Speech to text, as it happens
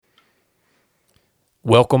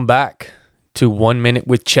Welcome back to 1 Minute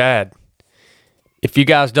with Chad. If you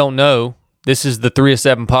guys don't know, this is the 3 of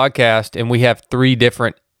 7 podcast, and we have 3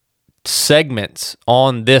 different segments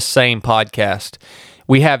on this same podcast.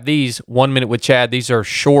 We have these 1 Minute with Chad. These are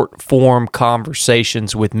short form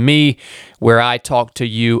conversations with me where I talk to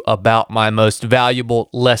you about my most valuable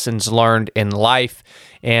lessons learned in life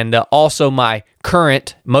and also my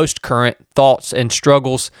most current thoughts and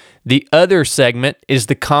struggles. The other segment is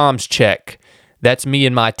the comms check. That's me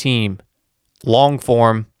and my team. Long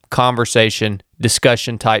form conversation,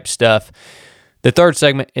 discussion type stuff. The third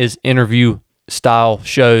segment is interview style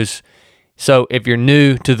shows. So if you're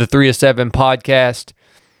new to the 3 of 7 podcast,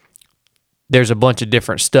 there's a bunch of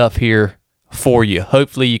different stuff here for you.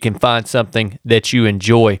 Hopefully you can find something that you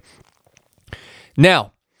enjoy.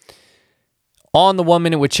 Now, on the 1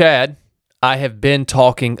 Minute with Chad, I have been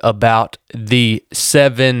talking about the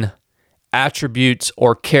 7 attributes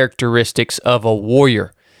or characteristics of a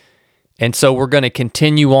warrior. And so we're going to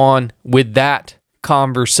continue on with that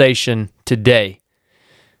conversation today.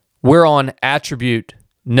 We're on attribute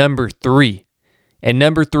number 3. And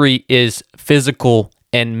number 3 is physical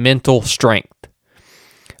and mental strength.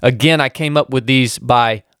 Again, I came up with these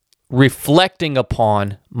by reflecting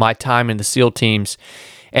upon my time in the SEAL teams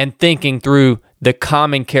and thinking through the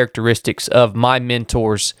common characteristics of my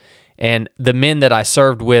mentors and the men that I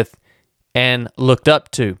served with and looked up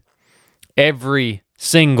to. Every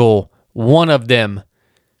single one of them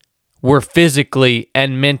were physically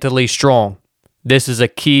and mentally strong. This is a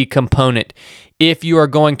key component if you are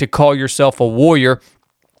going to call yourself a warrior.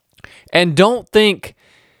 And don't think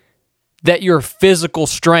that your physical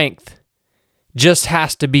strength just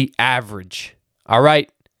has to be average, all right?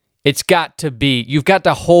 You've got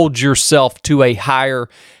to hold yourself to a higher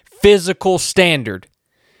physical standard,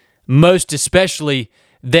 most especially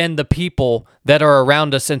than the people that are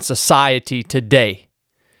around us in society today.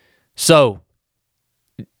 So,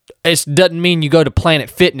 it doesn't mean you go to Planet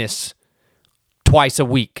Fitness twice a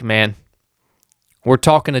week, man. We're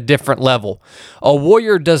talking a different level. A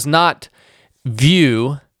warrior does not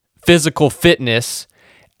view physical fitness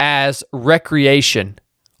as recreation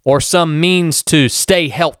or some means to stay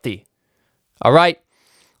healthy. All right?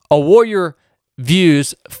 A warrior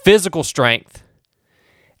views physical strength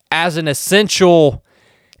as an essential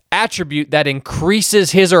attribute that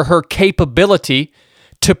increases his or her capability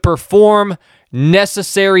to perform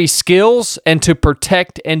necessary skills and to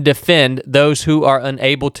protect and defend those who are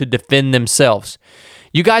unable to defend themselves.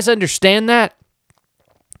 You guys understand that?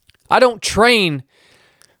 I don't train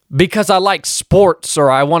because I like sports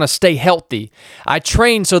or I want to stay healthy. I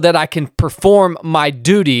train so that I can perform my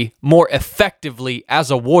duty more effectively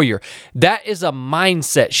as a warrior. That is a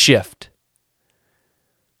mindset shift.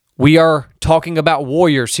 We are talking about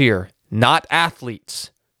warriors here, not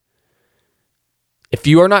athletes. If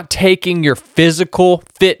you are not taking your physical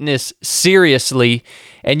fitness seriously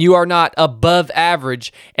and you are not above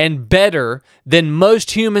average and better than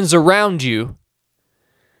most humans around you,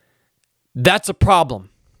 that's a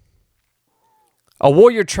problem. A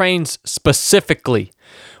warrior trains specifically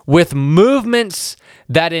with movements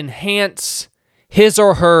that enhance his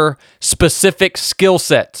or her specific skill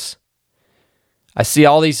sets. I see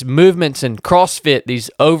all these movements in CrossFit, these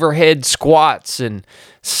overhead squats and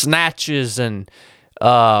snatches and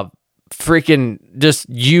freaking just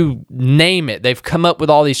you name it. They've come up with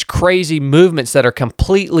all these crazy movements that are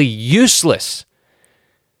completely useless.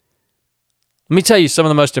 Let me tell you some of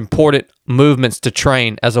the most important movements to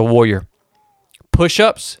train as a warrior.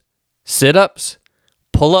 Push-ups, sit-ups,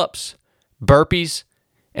 pull-ups, burpees,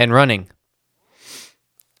 and running.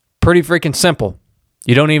 Pretty freaking simple.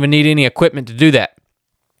 You don't even need any equipment to do that.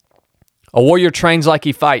 A warrior trains like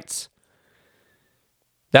he fights.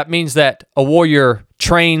 That means that a warrior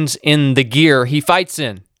trains in the gear he fights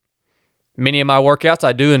in. Many of my workouts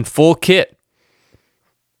I do in full kit.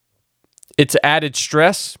 It's added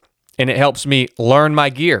stress, and it helps me learn my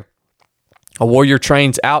gear. A warrior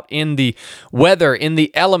trains out in the weather, in the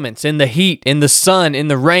elements, in the heat, in the sun, in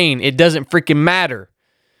the rain. It doesn't freaking matter.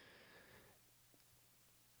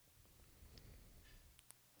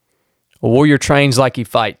 A warrior trains like he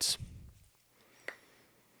fights.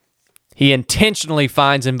 He intentionally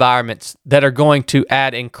finds environments that are going to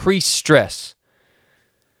add increased stress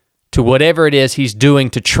to whatever it is he's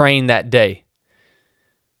doing to train that day.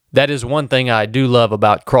 That is one thing I do love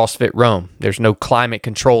about CrossFit Rome. There's no climate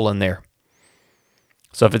control in there.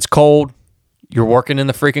 So if it's cold, you're working in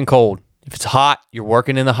the freaking cold. If it's hot, you're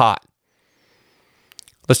working in the hot.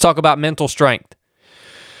 Let's talk about mental strength.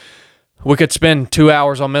 We could spend 2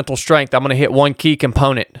 hours on mental strength. I'm going to hit one key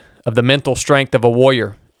component of the mental strength of a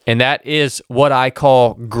warrior, and that is what I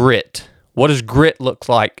call grit. What does grit look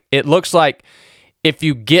like? It looks like if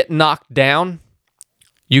you get knocked down,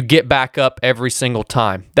 you get back up every single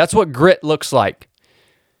time. That's what grit looks like.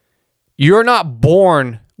 You're not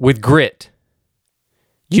born with grit.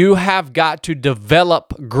 You have got to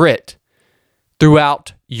develop grit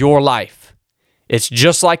throughout your life. It's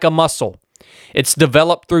just like a muscle. It's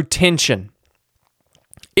developed through tension.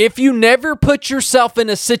 If you never put yourself in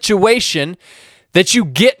a situation that you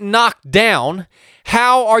get knocked down,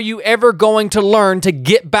 how are you ever going to learn to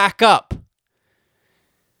get back up?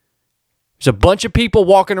 There's a bunch of people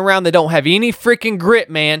walking around that don't have any freaking grit,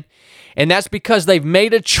 man. And that's because they've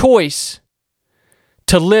made a choice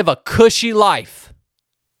to live a cushy life.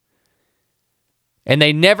 And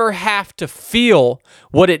they never have to feel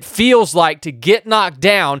what it feels like to get knocked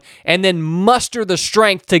down and then muster the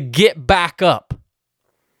strength to get back up.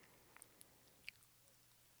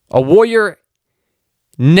 A warrior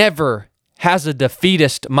never has a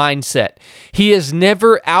defeatist mindset. He is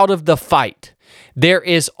never out of the fight. There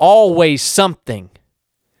is always something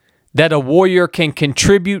that a warrior can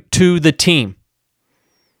contribute to the team.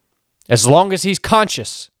 As long as he's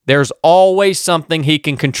conscious, there's always something he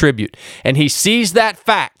can contribute. And he sees that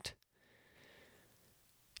fact.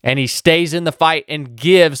 And he stays in the fight and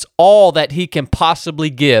gives all that he can possibly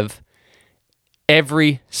give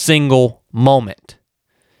every single moment.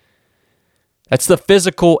 That's the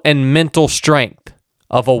physical and mental strength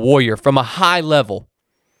of a warrior from a high level.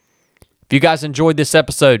 If you guys enjoyed this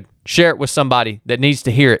episode, share it with somebody that needs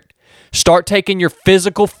to hear it. Start taking your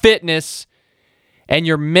physical fitness and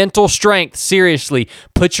your mental strength seriously.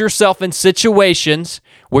 Put yourself in situations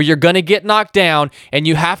where you're going to get knocked down and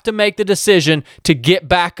you have to make the decision to get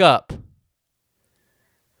back up.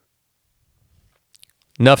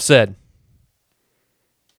 Enough said.